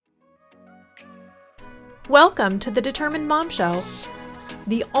Welcome to the Determined Mom Show,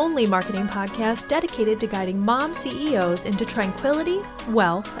 the only marketing podcast dedicated to guiding mom CEOs into tranquility,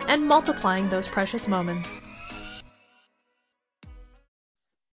 wealth, and multiplying those precious moments.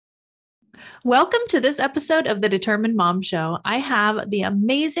 Welcome to this episode of the Determined Mom Show. I have the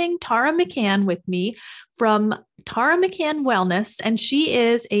amazing Tara McCann with me from Tara McCann Wellness, and she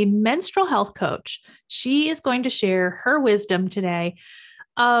is a menstrual health coach. She is going to share her wisdom today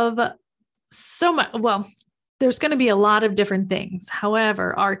of so much. Well, there's going to be a lot of different things.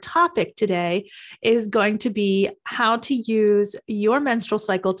 However, our topic today is going to be how to use your menstrual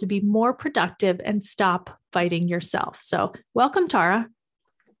cycle to be more productive and stop fighting yourself. So welcome, Tara.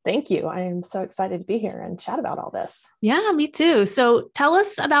 Thank you. I am so excited to be here and chat about all this. Yeah, me too. So tell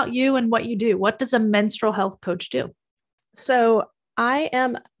us about you and what you do. What does a menstrual health coach do? So I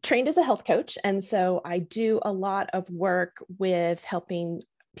am trained as a health coach. And so I do a lot of work with helping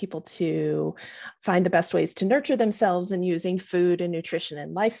people to find the best ways to nurture themselves and using food and nutrition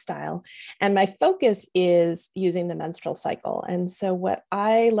and lifestyle. And my focus is using the menstrual cycle. And so what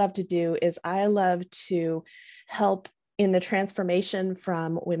I love to do is I love to help in the transformation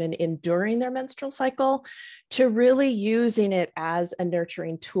from women enduring their menstrual cycle to really using it as a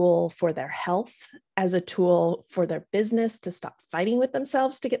nurturing tool for their health, as a tool for their business to stop fighting with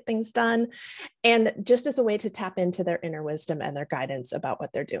themselves to get things done, and just as a way to tap into their inner wisdom and their guidance about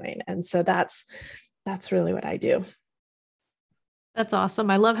what they're doing. And so that's really what I do. That's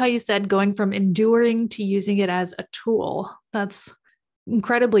awesome. I love how you said going from enduring to using it as a tool. That's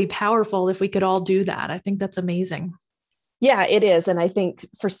incredibly powerful if we could all do that. I think that's amazing. Yeah, it is. And I think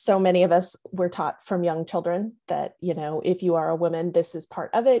for so many of us, we're taught from young children that, if you are a woman, this is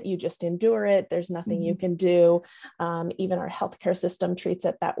part of it. You just endure it. There's nothing you can do. Even our healthcare system treats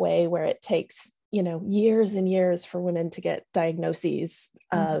it that way, where it takes, years and years for women to get diagnoses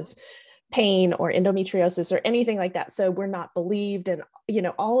of pain or endometriosis or anything like that. So we're not believed. And,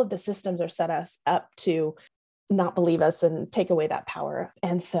 all of the systems are set us up to not believe us and take away that power.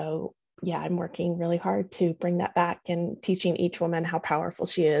 And so yeah, I'm working really hard to bring that back and teaching each woman how powerful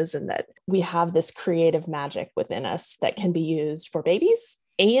she is and that we have this creative magic within us that can be used for babies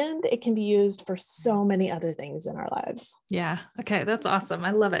and it can be used for so many other things in our lives. Yeah. Okay. That's awesome. I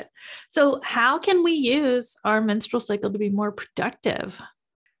love it. So how can we use our menstrual cycle to be more productive?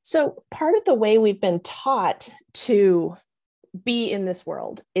 So part of the way we've been taught to be in this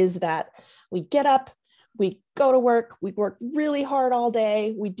world is that we get up, we go to work, we work really hard all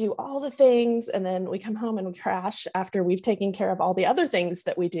day, we do all the things, and then we come home and we crash after we've taken care of all the other things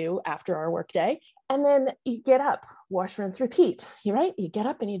that we do after our work day. And then you get up, wash, rinse, repeat, right? You get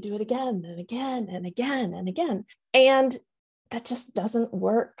up and you do it again and again and again and again. And that just doesn't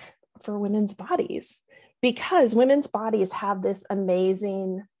work for women's bodies because women's bodies have this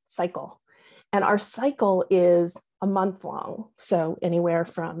amazing cycle. And our cycle is a month long. So anywhere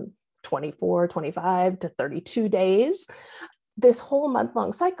from 24, 25 to 32 days, this whole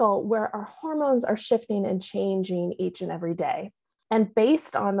month-long cycle where our hormones are shifting and changing each and every day. And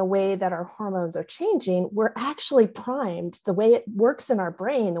based on the way that our hormones are changing, we're actually primed. The way it works in our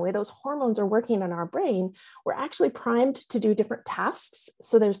brain, the way those hormones are working in our brain, we're actually primed to do different tasks.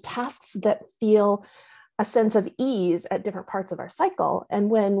 So there's tasks that feel a sense of ease at different parts of our cycle.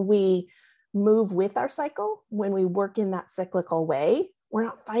 And when we move with our cycle, when we work in that cyclical way, we're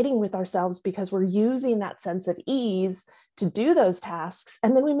not fighting with ourselves because we're using that sense of ease to do those tasks.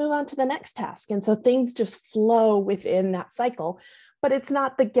 And then we move on to the next task. And so things just flow within that cycle, but it's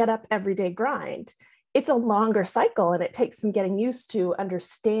not the get up everyday grind. It's a longer cycle and it takes some getting used to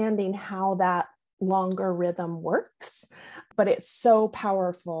understanding how that longer rhythm works. But it's so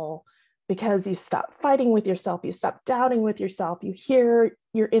powerful because you stop fighting with yourself, you stop doubting with yourself, you hear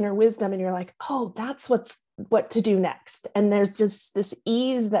your inner wisdom and you're like, oh, that's what to do next. And there's just this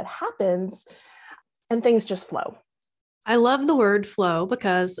ease that happens and things just flow. I love the word flow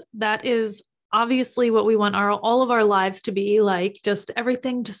because that is obviously what we want all of our lives to be like. Just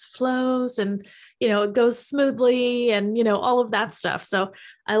everything just flows and, it goes smoothly and, all of that stuff. So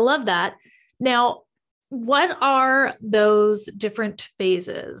I love that. Now, what are those different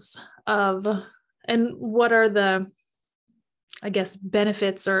phases and what are the, I guess,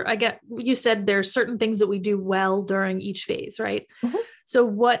 benefits, or you said there's certain things that we do well during each phase, right? Mm-hmm. So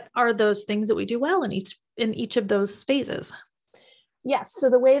what are those things that we do well in each of those phases? Yes. So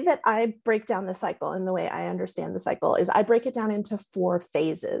the way that I break down the cycle and the way I understand the cycle is I break it down into 4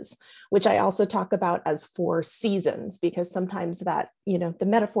 phases, which I also talk about as 4 seasons, because sometimes that, the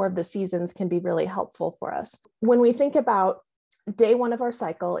metaphor of the seasons can be really helpful for us. When we think about day 1 of our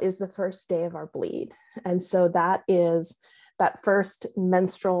cycle is the first day of our bleed. And so that is that first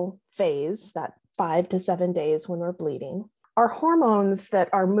menstrual phase, that 5 to 7 days when we're bleeding. Our hormones that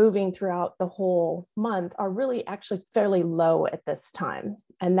are moving throughout the whole month are really actually fairly low at this time.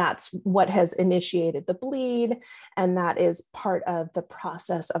 And that's what has initiated the bleed. And that is part of the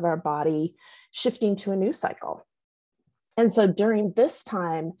process of our body shifting to a new cycle. And so during this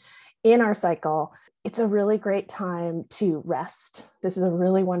time in our cycle, it's a really great time to rest. This is a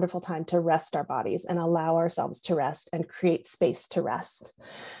really wonderful time to rest our bodies and allow ourselves to rest and create space to rest.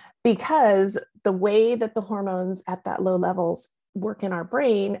 Because the way that the hormones at that low levels work in our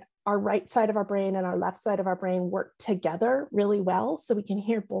brain, our right side of our brain and our left side of our brain work together really well, so we can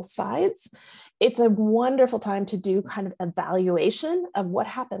hear both sides. It's a wonderful time to do kind of evaluation of what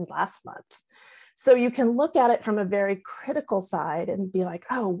happened last month. So you can look at it from a very critical side and be like,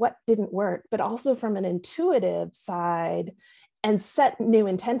 oh, what didn't work? But also from an intuitive side and set new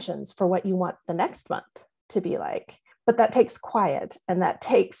intentions for what you want the next month to be like. But that takes quiet and that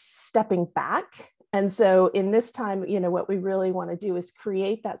takes stepping back. And so in this time, what we really want to do is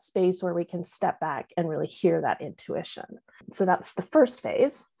create that space where we can step back and really hear that intuition. So that's the first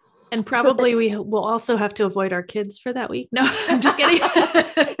phase. And probably we will also have to avoid our kids for that week. No, I'm just kidding.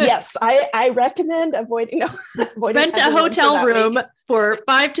 Yes, I recommend avoiding rent a hotel room for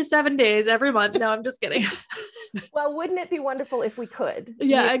 5 to 7 days every month. No, I'm just kidding. Well, wouldn't it be wonderful if we could?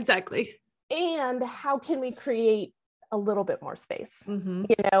 Yeah, exactly. And how can we create a little bit more space? Mm-hmm.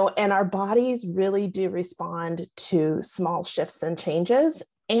 And our bodies really do respond to small shifts and changes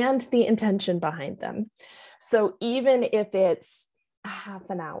and the intention behind them. So even if it's a half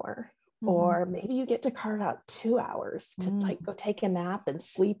an hour, or maybe you get to carve out 2 hours to go take a nap and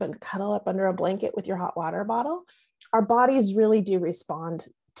sleep and cuddle up under a blanket with your hot water bottle, our bodies really do respond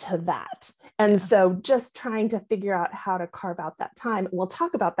to that. And so just trying to figure out how to carve out that time. We'll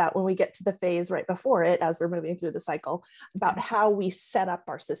talk about that when we get to the phase right before it, as we're moving through the cycle, about how we set up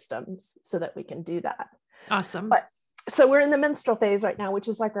our systems so that we can do that. Awesome. So we're in the menstrual phase right now, which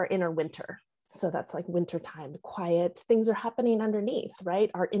is like our inner winter. So that's like wintertime, quiet, things are happening underneath,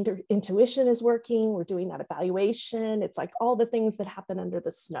 right? Our intuition is working. We're doing that evaluation. It's like all the things that happen under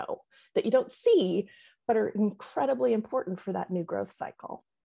the snow that you don't see, but are incredibly important for that new growth cycle.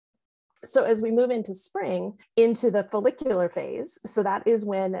 So as we move into spring, into the follicular phase, so that is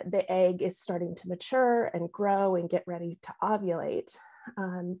when the egg is starting to mature and grow and get ready to ovulate.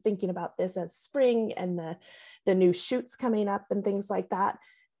 Thinking about this as spring and the new shoots coming up and things like that.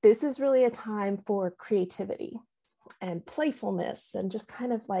 This is really a time for creativity and playfulness and just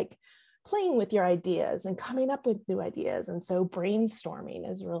kind of like playing with your ideas and coming up with new ideas. And so brainstorming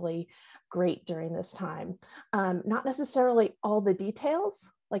is really great during this time. Not necessarily all the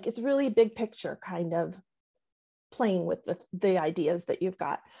details, like it's really big picture kind of playing with the ideas that you've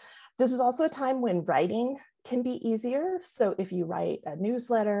got. This is also a time when writing can be easier. So if you write a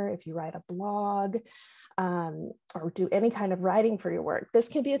newsletter, if you write a blog, or do any kind of writing for your work, this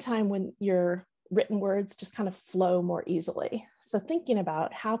can be a time when your written words just kind of flow more easily. So thinking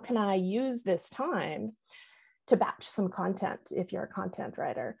about how can I use this time to batch some content if you're a content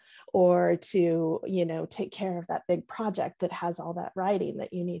writer, or to, take care of that big project that has all that writing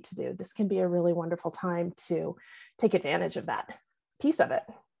that you need to do. This can be a really wonderful time to take advantage of that piece of it.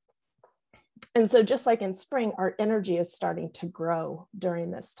 And so just like in spring, our energy is starting to grow during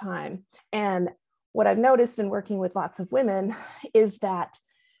this time. And what I've noticed in working with lots of women is that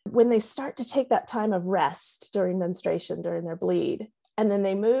when they start to take that time of rest during menstruation, during their bleed, and then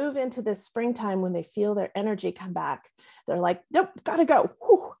they move into this springtime when they feel their energy come back, they're like, nope, gotta go,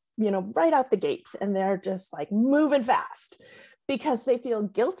 right out the gate. And they're just like moving fast because they feel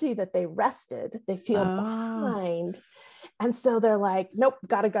guilty that they rested. They feel behind. And so they're like, nope,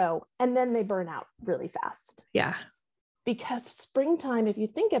 gotta go. And then they burn out really fast. Yeah. Because springtime, if you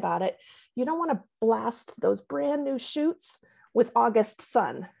think about it, you don't want to blast those brand new shoots with August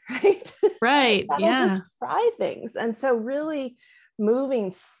sun, right? Right. That'll just fry things. And so really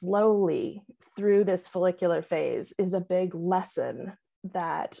moving slowly through this follicular phase is a big lesson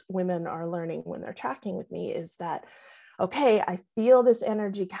that women are learning when they're tracking with me, is that, okay, I feel this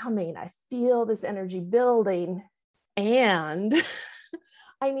energy coming. I feel this energy building. And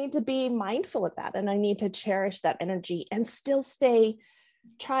I need to be mindful of that. And I need to cherish that energy and still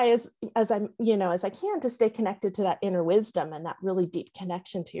try as I can to stay connected to that inner wisdom and that really deep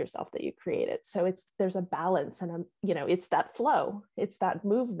connection to yourself that you created. So there's a balance and it's that flow, it's that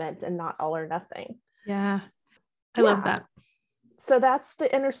movement and not all or nothing. Yeah. I love that. So that's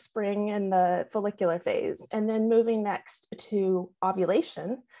the inner spring and the follicular phase. And then moving next to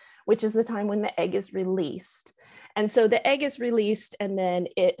ovulation, which is the time when the egg is released. And so the egg is released and then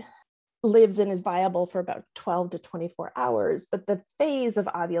it lives and is viable for about 12 to 24 hours. But the phase of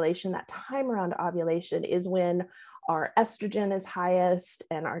ovulation, that time around ovulation, is when our estrogen is highest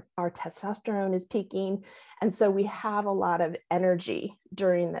and our testosterone is peaking. And so we have a lot of energy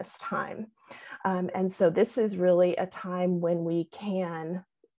during this time. And so this is really a time when we can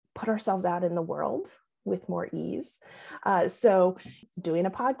put ourselves out in the world with more ease. So doing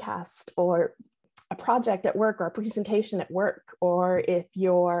a podcast or a project at work or a presentation at work, or if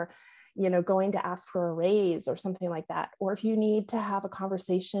you're going to ask for a raise or something like that, or if you need to have a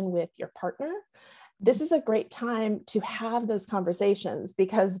conversation with your partner, this is a great time to have those conversations,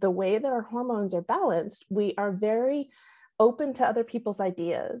 because the way that our hormones are balanced, we are very open to other people's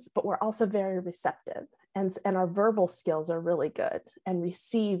ideas, but we're also very receptive. And our verbal skills are really good and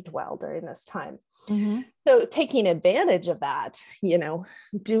received well during this time. Mm-hmm. So taking advantage of that,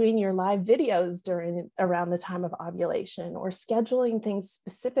 doing your live videos around the time of ovulation, or scheduling things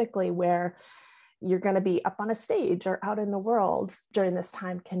specifically where you're going to be up on a stage or out in the world during this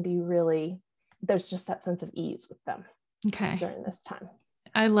time can be really, there's just that sense of ease with them. Okay. During this time.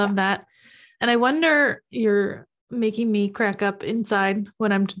 I love that. And I wonder, you're making me crack up inside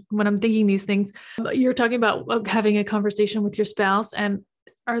when I'm thinking these things. You're talking about having a conversation with your spouse, and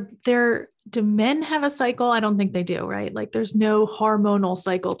do men have a cycle? I don't think they do, right? Like there's no hormonal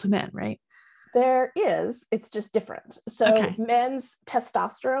cycle to men, right? There is, it's just different. So men's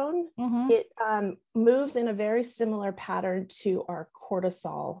testosterone, it moves in a very similar pattern to our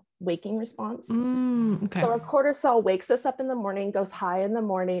cortisol waking response. So our cortisol wakes us up in the morning, goes high in the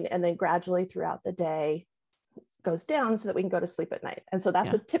morning, and then gradually throughout the day goes down so that we can go to sleep at night. And so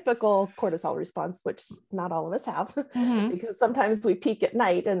that's a typical cortisol response, which not all of us have, because sometimes we peak at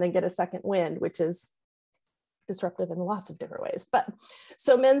night and then get a second wind, which is disruptive in lots of different ways. But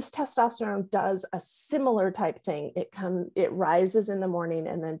so men's testosterone does a similar type thing. It rises in the morning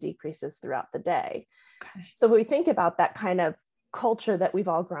and then decreases throughout the day. So when we think about that kind of culture that we've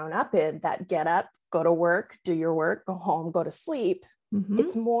all grown up in, that get up, go to work, do your work, go home, go to sleep,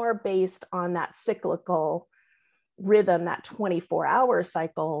 it's more based on that cyclical rhythm, that 24-hour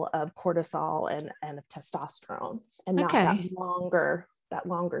cycle of cortisol and of testosterone, and not that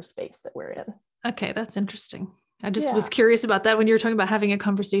longer space that we're in. Okay, that's interesting. I just was curious about that when you were talking about having a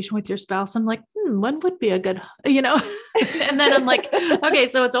conversation with your spouse. I'm like, when would be a good, and then I'm like, okay,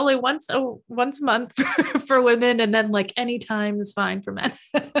 so it's only once a month for women. And then like any time is fine for men.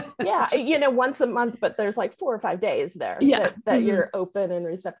 Once a month, but there's like 4 or 5 days there that you're open and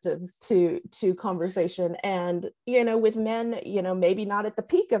receptive to conversation. And, with men, maybe not at the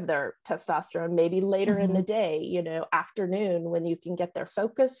peak of their testosterone, maybe later in the day, afternoon, when you can get their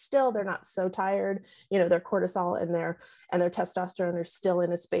focus still, they're not so tired, their cortisol and their testosterone are still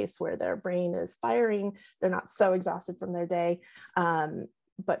in a space where their brain is firing. They're not so exhausted from their day,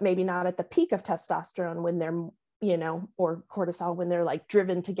 but maybe not at the peak of testosterone when they're, or cortisol when they're like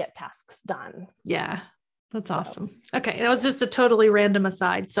driven to get tasks done. Yeah. That's awesome. Okay. That was just a totally random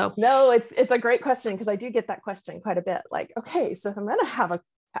aside. So no, it's a great question, because I do get that question quite a bit. Like, okay, so if I'm going to have a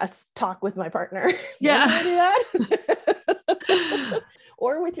talk with my partner, do that?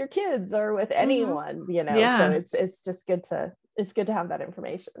 Or with your kids or with anyone, so it's just good to have that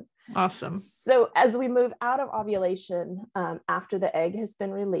information. Awesome. So as we move out of ovulation, after the egg has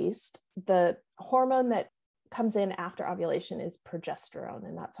been released, the hormone that comes in after ovulation is progesterone,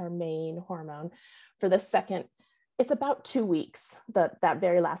 and that's our main hormone for the second. It's about 2 weeks, that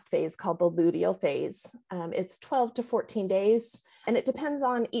very last phase called the luteal phase. It's 12 to 14 days, and it depends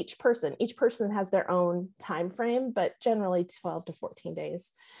on each person. Each person has their own time frame, but generally 12 to 14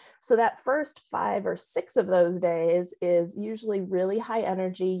 days. So that first 5 or 6 of those days is usually really high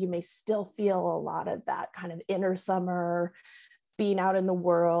energy. You may still feel a lot of that kind of inner summer, being out in the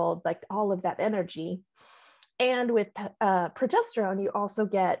world, like all of that energy. And with progesterone, you also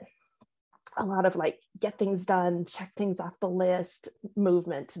get a lot of like get things done, check things off the list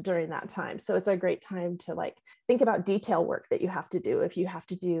movement during that time. So it's a great time to like think about detail work that you have to do. If you have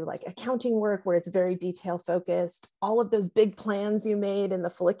to do like accounting work where it's very detail focused, all of those big plans you made in the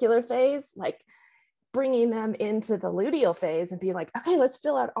follicular phase, like bringing them into the luteal phase and being like, okay, let's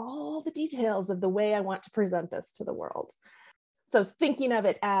fill out all the details of the way I want to present this to the world. So thinking of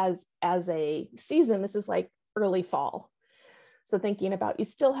it as a season, this is like early fall. So thinking about, you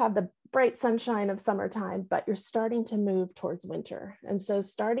still have the bright sunshine of summertime, but you're starting to move towards winter. And so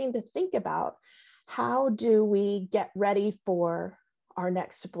starting to think about, how do we get ready for our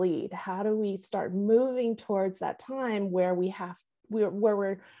next bleed? How do we start moving towards that time where we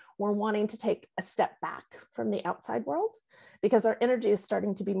we're wanting to take a step back from the outside world because our energy is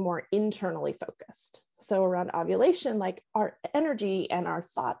starting to be more internally focused. So around ovulation, like our energy and our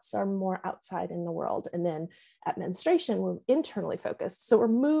thoughts are more outside in the world. And then at menstruation, we're internally focused. So we're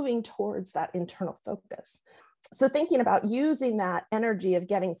moving towards that internal focus. So thinking about using that energy of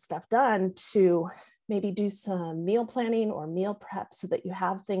getting stuff done to maybe do some meal planning or meal prep so that you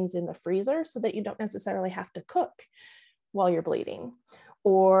have things in the freezer so that you don't necessarily have to cook while you're bleeding,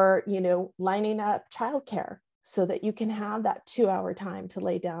 or, lining up childcare so that you can have that 2-hour time to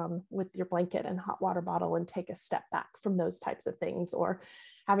lay down with your blanket and hot water bottle and take a step back from those types of things, or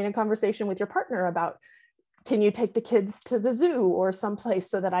having a conversation with your partner about, can you take the kids to the zoo or someplace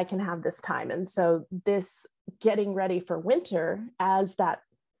so that I can have this time? And so this getting ready for winter as that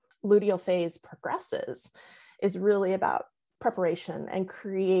luteal phase progresses is really about preparation and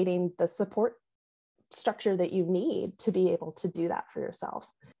creating the support structure that you need to be able to do that for yourself.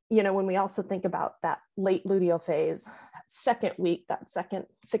 When we also think about that late luteal phase, that second week, that second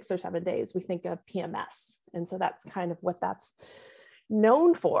 6 or 7 days, we think of PMS. And so that's kind of what that's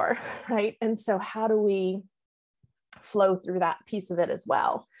known for, right? And so how do we flow through that piece of it as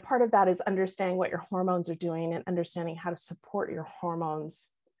well? Part of that is understanding what your hormones are doing and understanding how to support your hormones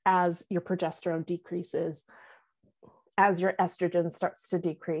as your progesterone decreases, as your estrogen starts to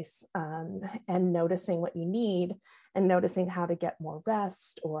decrease, and noticing what you need and noticing how to get more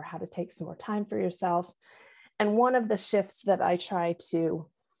rest or how to take some more time for yourself. And one of the shifts that I try to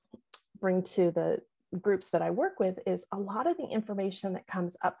bring to the groups that I work with is a lot of the information that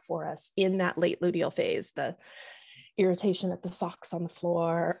comes up for us in that late luteal phase, the irritation at the socks on the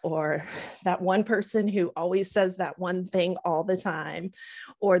floor, or that one person who always says that one thing all the time,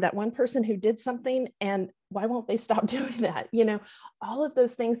 or that one person who did something and why won't they stop doing that? All of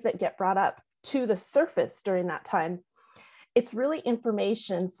those things that get brought up to the surface during that time. It's really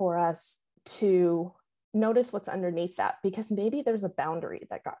information for us to notice what's underneath that, because maybe there's a boundary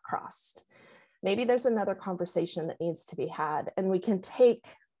that got crossed. Maybe there's another conversation that needs to be had, and we can take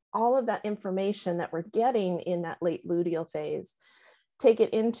all of that information that we're getting in that late luteal phase, take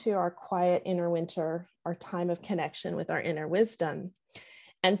it into our quiet inner winter, our time of connection with our inner wisdom,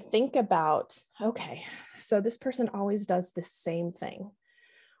 and think about, okay, so this person always does the same thing.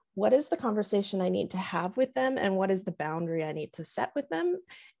 What is the conversation I need to have with them? And what is the boundary I need to set with them?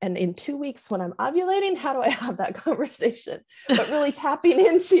 And in 2 weeks when I'm ovulating, how do I have that conversation? But really tapping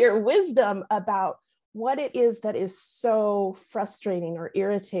into your wisdom about what it is that is so frustrating or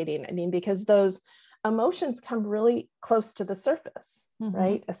irritating. I mean, because those emotions come really close to the surface,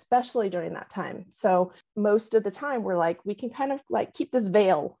 right? Especially during that time. So most of the time we're like, we can kind of like keep this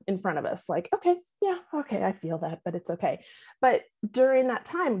veil in front of us. Like, okay, yeah, okay, I feel that, but it's okay. But during that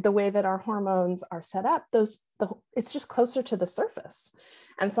time, the way that our hormones are set up, it's just closer to the surface.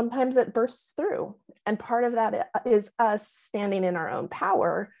 And sometimes it bursts through. And part of that is us standing in our own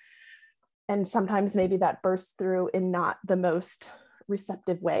power. And sometimes maybe that bursts through in not the most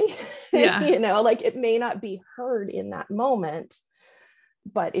receptive way. Yeah. Like it may not be heard in that moment,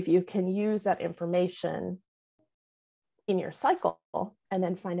 but if you can use that information in your cycle and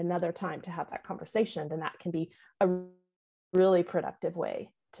then find another time to have that conversation, then that can be a really productive way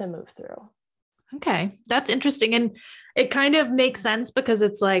to move through. Okay. That's interesting. And it kind of makes sense because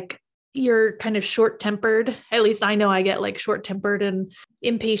it's like, you're kind of short-tempered. At least I know I get like short-tempered and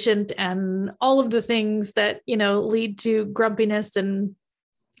impatient and all of the things that, lead to grumpiness and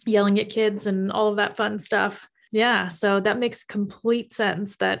yelling at kids and all of that fun stuff. Yeah. So that makes complete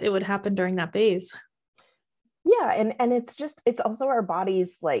sense that it would happen during that phase. Yeah. And it's also our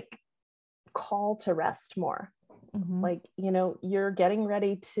body's like call to rest more. Like, you're getting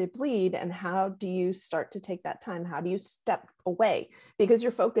ready to bleed, and how do you start to take that time? How do you step away? Because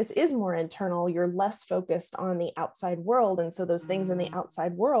your focus is more internal. You're less focused on the outside world. And so those things in the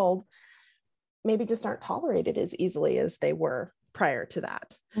outside world maybe just aren't tolerated as easily as they were prior to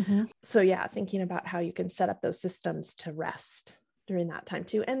that. So yeah, thinking about how you can set up those systems to rest during that time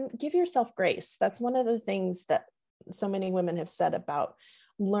too, and give yourself grace. That's one of the things that so many women have said about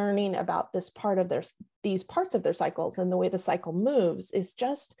learning about these parts of their cycles and the way the cycle moves, is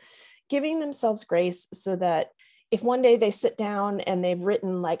just giving themselves grace, so that if one day they sit down and they've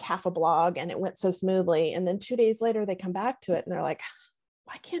written like half a blog and it went so smoothly, and then 2 days later they come back to it and they're like,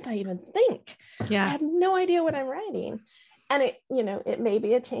 why can't I even think? Yeah. I have no idea what I'm writing. And it may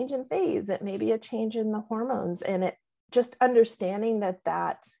be a change in phase. It may be a change in the hormones, and it just understanding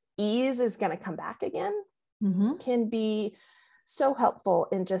that ease is going to come back again can be so helpful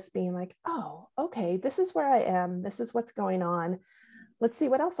in just being like, oh, okay, this is where I am. This is what's going on. Let's see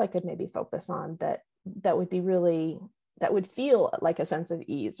what else I could maybe focus on that would be really that would feel like a sense of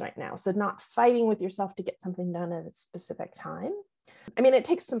ease right now. So not fighting with yourself to get something done at a specific time. I mean, it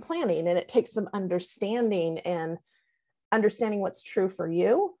takes some planning and it takes some understanding and understanding what's true for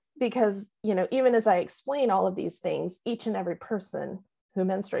you, because, you know, even as I explain all of these things, each and every person who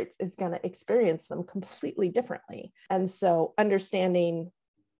menstruates is going to experience them completely differently. And so understanding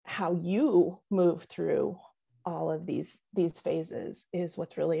how you move through all of these phases is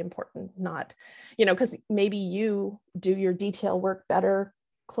what's really important. Not, you know, because maybe you do your detail work better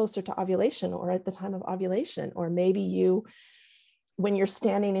closer to ovulation or at the time of ovulation, or maybe you, when you're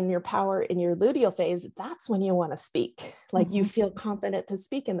standing in your power in your luteal phase, that's when you want to speak. Like you feel confident to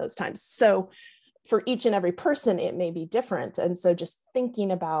speak in those times. So for each and every person, it may be different. And so just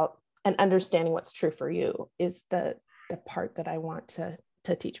thinking about and understanding what's true for you is the part that I want to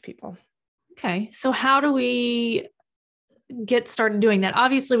teach people. Okay. So how do we get started doing that?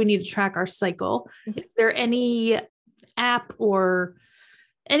 Obviously, we need to track our cycle. Is there any app or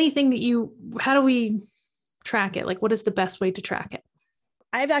anything how do we track it? Like, what is the best way to track it?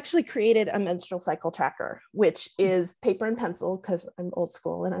 I've actually created a menstrual cycle tracker, which is paper and pencil, because I'm old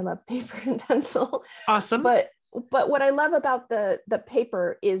school and I love paper and pencil. Awesome. But what I love about the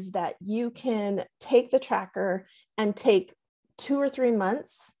paper is that you can take the tracker and take 2 or 3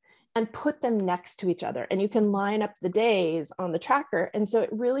 months and put them next to each other, and you can line up the days on the tracker. And so it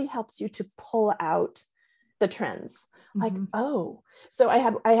really helps you to pull out the trends. Like, oh, so I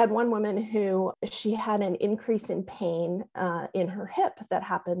had one woman who she had an increase in pain in her hip that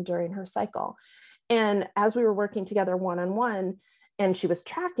happened during her cycle. And as we were working together one-on-one and she was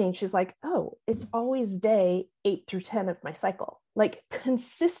tracking, she's like, oh, it's always day 8 through 10 of my cycle, like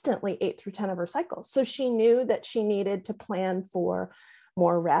consistently 8 through 10 of her cycle. So she knew that she needed to plan for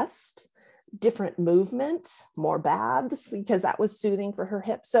more rest, different movement, more baths, because that was soothing for her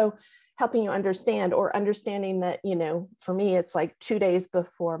hip. So helping you understand, or understanding that, you know, for me, it's like 2 days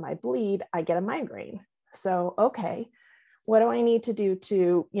before my bleed, I get a migraine. So, okay, what do I need to do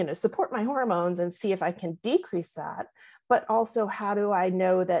to, you know, support my hormones and see if I can decrease that? But also, how do I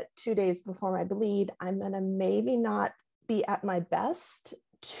know that 2 days before my bleed, I'm going to maybe not be at my best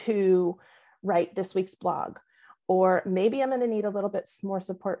to write this week's blog? Or maybe I'm going to need a little bit more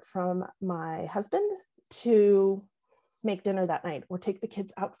support from my husband to make dinner that night, or take the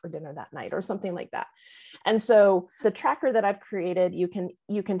kids out for dinner that night, or something like that. And so the tracker that I've created, you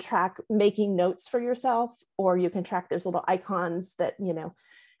can track making notes for yourself, or you can track, there's little icons that, you know,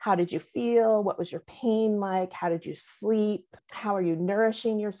 how did you feel? What was your pain like? How did you sleep? How are you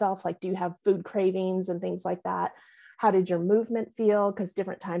nourishing yourself? Like, do you have food cravings and things like that? How did your movement feel? Because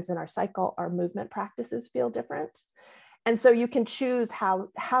different times in our cycle, our movement practices feel different. And so you can choose how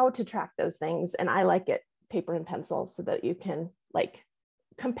to track those things. And I like it paper and pencil so that you can like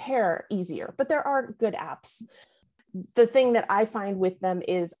compare easier, but there are good apps. The thing that I find with them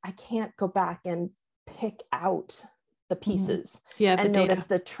is I can't go back and pick out the pieces and notice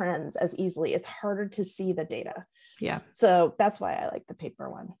the trends as easily. It's harder to see the data. Yeah. So that's why I like the paper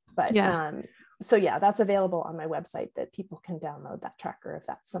one. But so yeah, that's available on my website that people can download that tracker if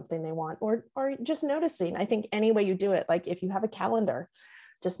that's something they want, or just noticing. I think any way you do it, like if you have a calendar,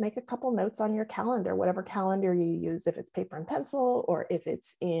 just make a couple notes on your calendar, whatever calendar you use, if it's paper and pencil, or if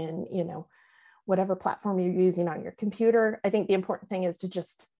it's in, you know, whatever platform you're using on your computer. I think the important thing is to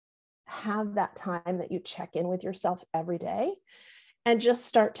just have that time that you check in with yourself every day and just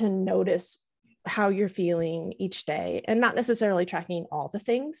start to notice how you're feeling each day, and not necessarily tracking all the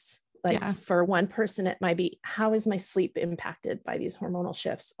things. Like for one person, it might be, how is my sleep impacted by these hormonal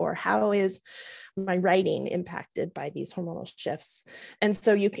shifts? Or how is my writing impacted by these hormonal shifts? And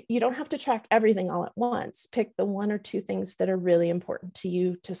so you don't have to track everything all at once. Pick the 1 or 2 things that are really important to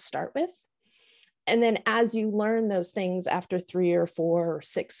you to start with. And then as you learn those things after 3 or 4 or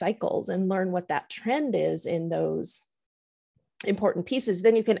 6 cycles and learn what that trend is in those important pieces,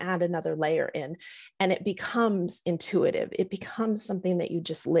 then you can add another layer in, and it becomes intuitive. It becomes something that you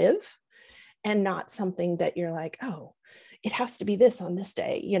just live, and not something that you're like, oh, it has to be this on this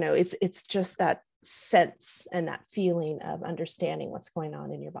day. You know, it's just that sense and that feeling of understanding what's going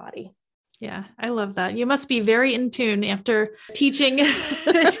on in your body. Yeah, I love that. You must be very in tune after teaching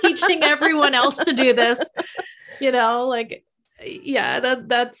everyone else to do this. You know, like, yeah,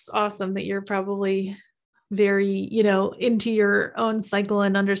 that's awesome that you're probably very, you know, into your own cycle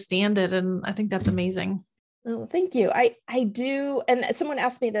and understand it. And I think that's amazing. Oh, thank you. I do. And someone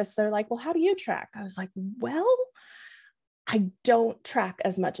asked me this, they're like, well, how do you track? I was like, well, I don't track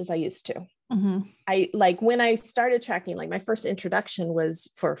as much as I used to. Mm-hmm. I like when I started tracking, like my first introduction was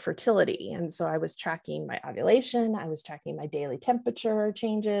for fertility. And so I was tracking my ovulation, I was tracking my daily temperature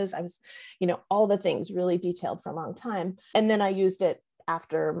changes. I was, all the things really detailed for a long time. And then I used it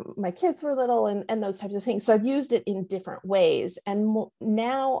after my kids were little and those types of things. So I've used it in different ways. And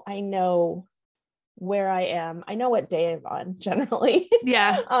now I know where I am. I know what day I'm on generally,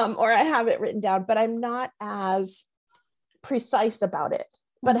 Yeah. or I have it written down, but I'm not as precise about it.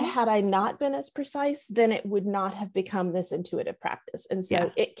 But Mm-hmm. had I not been as precise, then it would not have become this intuitive practice. And so Yeah.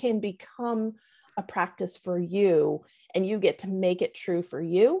 it can become a practice for you, and you get to make it true for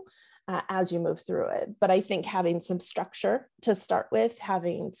you as you move through it. But I think having some structure to start with,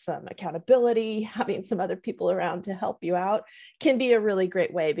 having some accountability, having some other people around to help you out can be a really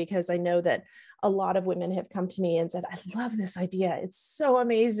great way, because I know that a lot of women have come to me and said, I love this idea. It's so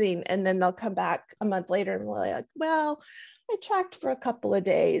amazing. And then they'll come back a month later and we're like, well, I tracked for a couple of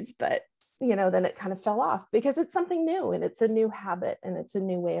days, but then it kind of fell off because it's something new and it's a new habit and it's a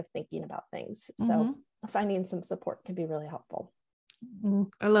new way of thinking about things. So finding some support can be really helpful.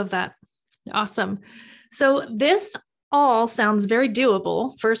 I love that. Awesome. So this all sounds very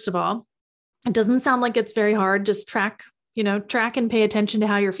doable. First of all, it doesn't sound like it's very hard. Just track and pay attention to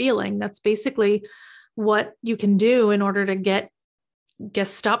how you're feeling. That's basically what you can do in order to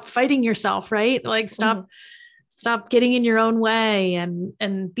stop fighting yourself, right? Like stop getting in your own way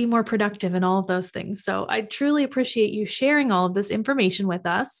and be more productive and all of those things. So I truly appreciate you sharing all of this information with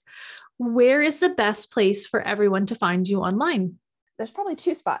us. Where is the best place for everyone to find you online? There's probably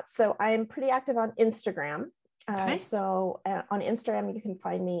two spots. So I'm pretty active on Instagram. Okay. On Instagram, you can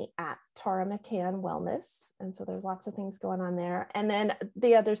find me at Tara McCann Wellness. And so there's lots of things going on there. And then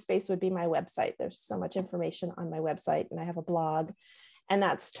the other space would be my website. There's so much information on my website, and I have a blog, and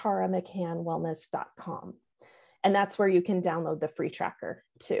that's taramccannwellness.com. And that's where you can download the free tracker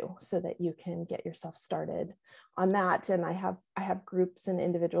too, so that you can get yourself started on that. And I have groups and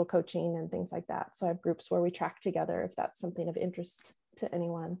individual coaching and things like that. So I have groups where we track together if that's something of interest to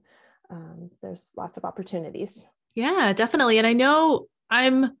anyone. There's lots of opportunities. Yeah, definitely. And I know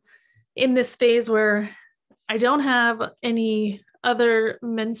I'm in this phase where I don't have any other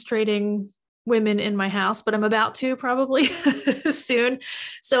menstruating women in my house, but I'm about to probably soon.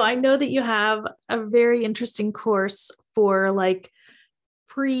 So I know that you have a very interesting course for like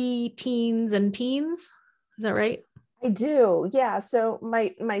pre-teens and teens. Is that right? I do. Yeah. So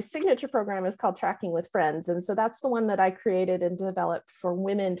my signature program is called Tracking with Friends. And so that's the one that I created and developed for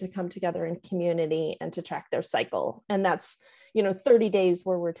women to come together in community and to track their cycle. And that's, 30 days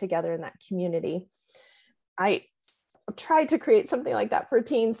where we're together in that community. I tried to create something like that for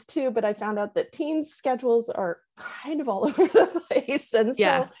teens too, but I found out that teens' schedules are kind of all over the place. And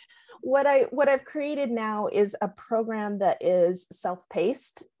so what I've created now is a program that is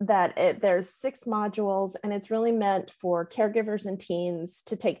self-paced, there's 6 modules, and it's really meant for caregivers and teens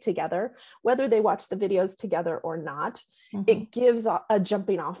to take together, whether they watch the videos together or not. It gives a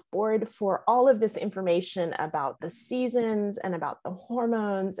jumping off board for all of this information about the seasons and about the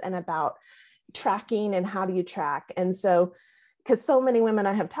hormones and about tracking and how do you track. And so, because so many women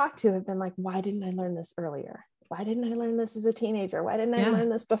I have talked to have been like, why didn't I learn this earlier? Why didn't I learn this as a teenager? Why didn't I learn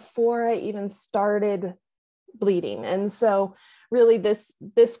this before I even started bleeding? And so really this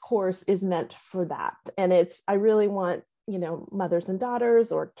course is meant for that. And I really want, mothers and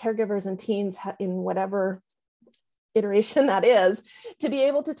daughters or caregivers and teens in whatever iteration that is, to be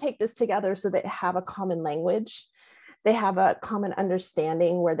able to take this together so they have a common language. They have a common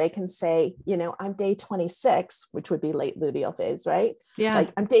understanding where they can say, I'm day 26, which would be late luteal phase, right? Yeah. Like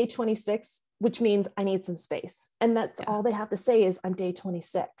I'm day 26, which means I need some space. And that's all they have to say is I'm day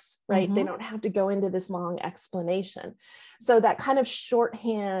 26, right? They don't have to go into this long explanation. So that kind of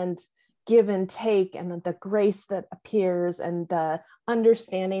shorthand give and take, and the grace that appears and the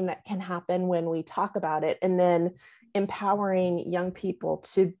understanding that can happen when we talk about it, and then empowering young people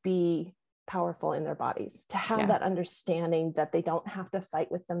to be powerful in their bodies, to have that understanding that they don't have to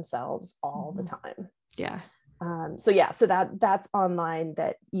fight with themselves all the time. Yeah. So that's online,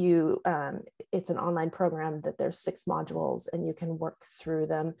 that it's an online program that there's 6 modules and you can work through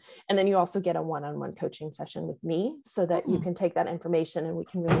them. And then you also get a one-on-one coaching session with me so that you can take that information and we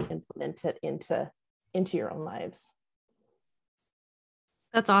can really implement it into your own lives.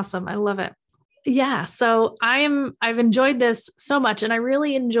 That's awesome. I love it. Yeah. So I've enjoyed this so much, and I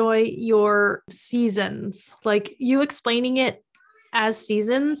really enjoy your seasons. Like you explaining it as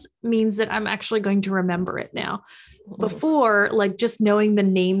seasons means that I'm actually going to remember it now. Before, like just knowing the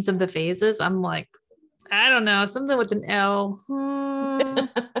names of the phases, I'm like, I don't know, something with an L.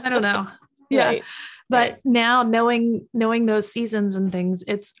 I don't know. Yeah. Right. But now knowing those seasons and things,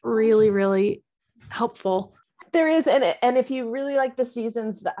 it's really, really helpful. There is. And if you really like the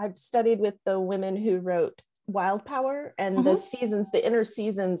seasons, that I've studied with the women who wrote Wild Power, and the seasons, the inner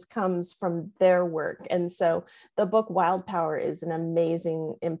seasons comes from their work. And so the book Wild Power is an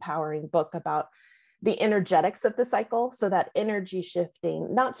amazing, empowering book about the energetics of the cycle. So that energy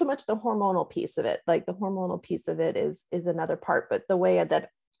shifting, not so much the hormonal piece of it, like the hormonal piece of it is another part, but the way that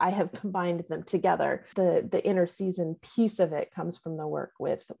I have combined them together, the inner season piece of it comes from the work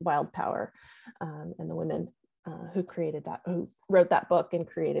with Wild Power, and the women who wrote that book and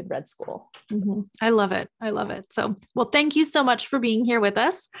created Red School. I love it. I love it. So, well, thank you so much for being here with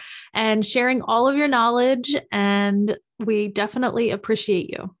us and sharing all of your knowledge. And we definitely appreciate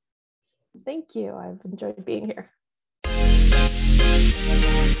you. Thank you. I've enjoyed being here.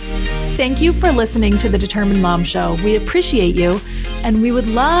 Thank you for listening to the Determined Mom Show. We appreciate you, and we would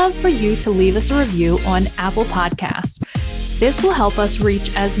love for you to leave us a review on Apple Podcasts. This will help us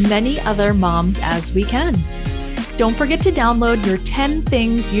reach as many other moms as we can. Don't forget to download your 10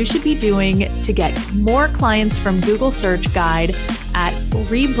 things you should be doing to get more clients from Google Search Guide at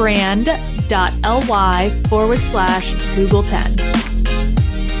rebrand.ly/Google10.